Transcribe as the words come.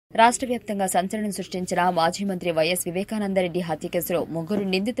రాష్ట్ర వ్యాప్తంగా సంచలనం సృష్టించిన మాజీ మంత్రి వైఎస్ వివేకానంద రెడ్డి హత్య కేసులో 3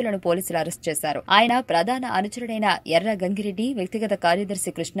 నిందితులను పోలీసులు అరెస్టు చేశారు. ఆయన ప్రధాన అనుచరుడైన ఎర్ర గంగిరెడ్డి, వ్యక్తిగత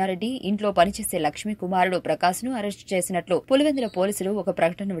కార్యదర్శి కృష్ణారెడ్డి, ఇంట్లో పనిచేసే లక్ష్మీ కుమారుడు ప్రకాశ్ ను అరెస్టు చేసినట్లు పులివెందుల పోలీసులు ఒక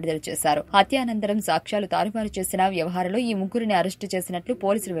ప్రకటన విడుదల చేశారు. హత్య అనంతరం సాక్ష్యాలు తారుమారు చేసిన వ్యవహారంలో ఈ ముగ్గురిని అరెస్టు చేసినట్లు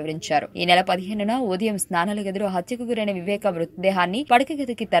పోలీసులు వివరించారు. ఈ నెల 15న ఉదయం స్నానాల గదిలో హత్యకు గురైన వివేక మృతదేహాన్ని పడక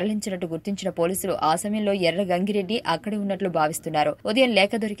గదికి తరలించినట్టు గుర్తించిన పోలీసులు ఆ సమయంలో ఎర్ర గంగిరెడ్డి అక్కడే ఉన్నట్లు భావిస్తున్నారు. ఉదయం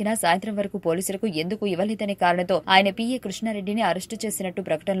లేఖ దొరికిన సాయంత్రం వరకు పోలీసులకు ఎందుకు ఇవ్వలేదనే కారణంతో ఆయన పీఏ కృష్ణారెడ్డిని అరెస్టు చేసినట్టు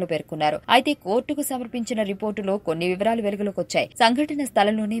ప్రకటనలో పేర్కొన్నారు. అయితే కోర్టుకు సమర్పించిన రిపోర్టులో కొన్ని వివరాలు వెలుగులోకొచ్చాయి. సంఘటన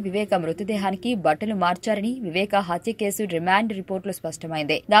స్థలంలోనే వివేక మృతదేహానికి బట్టలు మార్చారని వివేక హత్య కేసు రిమాండ్ రిపోర్టులో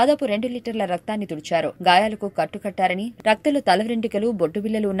స్పష్టమైంది. దాదాపు 2 లీటర్ల రక్తాన్ని తుడిచారు. గాయాలకు కట్టుకట్టారని, రక్తంలో తల వెంట్రుకలు, బొట్టు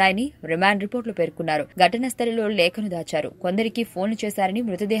బిళ్లలు ఉన్నాయని రిమాండ్ రిపోర్టులో పేర్కొన్నారు. ఘటనా స్థలిలో లేఖను దాచారు. కొందరికి ఫోన్లు చేశారని,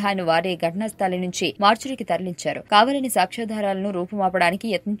 మృతదేహాన్ని వారే ఘటనా స్థలం నుంచి మార్చురికి తరలించారు. కావాలని సాక్ష్యాధారాలను రూపుమాపడానికి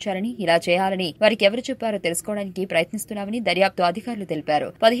యత్నించారని, ఇలా చేయాలని వారికి ఎవరు చెప్పారో తెలుసుకోవడానికి ప్రయత్నిస్తున్నామని దర్యాప్తు అధికారులు తెలిపారు.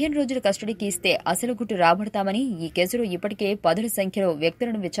 15 రోజులు కస్టడీకి ఇస్తే అసలు గుట్టు రాబడతామని ఈ కేసులో ఇప్పటికే 10 సంఖ్యలో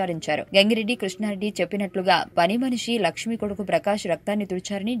వ్యక్తులను విచారించారు. గంగిరెడ్డి, కృష్ణారెడ్డి చెప్పినట్లుగా పని మనిషి లక్ష్మి కొడుకు ప్రకాష్ రక్తాన్ని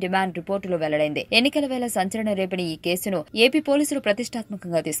తుడిచారని డిమాండ్ రిపోర్టులో వెల్లడైంది. ఎన్నికల వేళ సంచలనం రేపిన ఈ కేసును ఏపీ పోలీసులు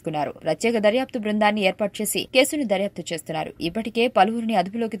ప్రతిష్టాత్మకంగా తీసుకున్నారు. ప్రత్యేక దర్యాప్తు బృందాన్ని ఏర్పాటు చేసి కేసును దర్యాప్తు చేస్తున్నారు. ఇప్పటికే పలువురిని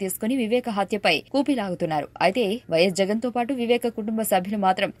అదుపులోకి తీసుకుని వివేక హత్యపై కూపీలాగుతున్నారు. అయితే వైఎస్ జగన్ తో పాటు వివేక కుటుంబ సభ్యులు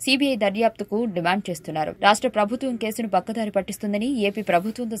మాత్రం సీబీఐ దర్యాప్తుకు డిమాండ్ చేస్తున్నారు. రాష్ట్ర ప్రభుత్వం కేసును పక్కదారి పట్టిస్తుందని, ఏపీ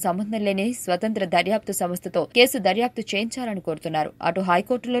ప్రభుత్వంతో సంబంధం లేని స్వతంత్ర దర్యాప్తు సంస్థతో కేసు దర్యాప్తు చేయించాలని కోరుతున్నారు. అటు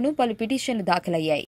హైకోర్టులోనూ పలు పిటిషన్లు దాఖలయ్యాయి.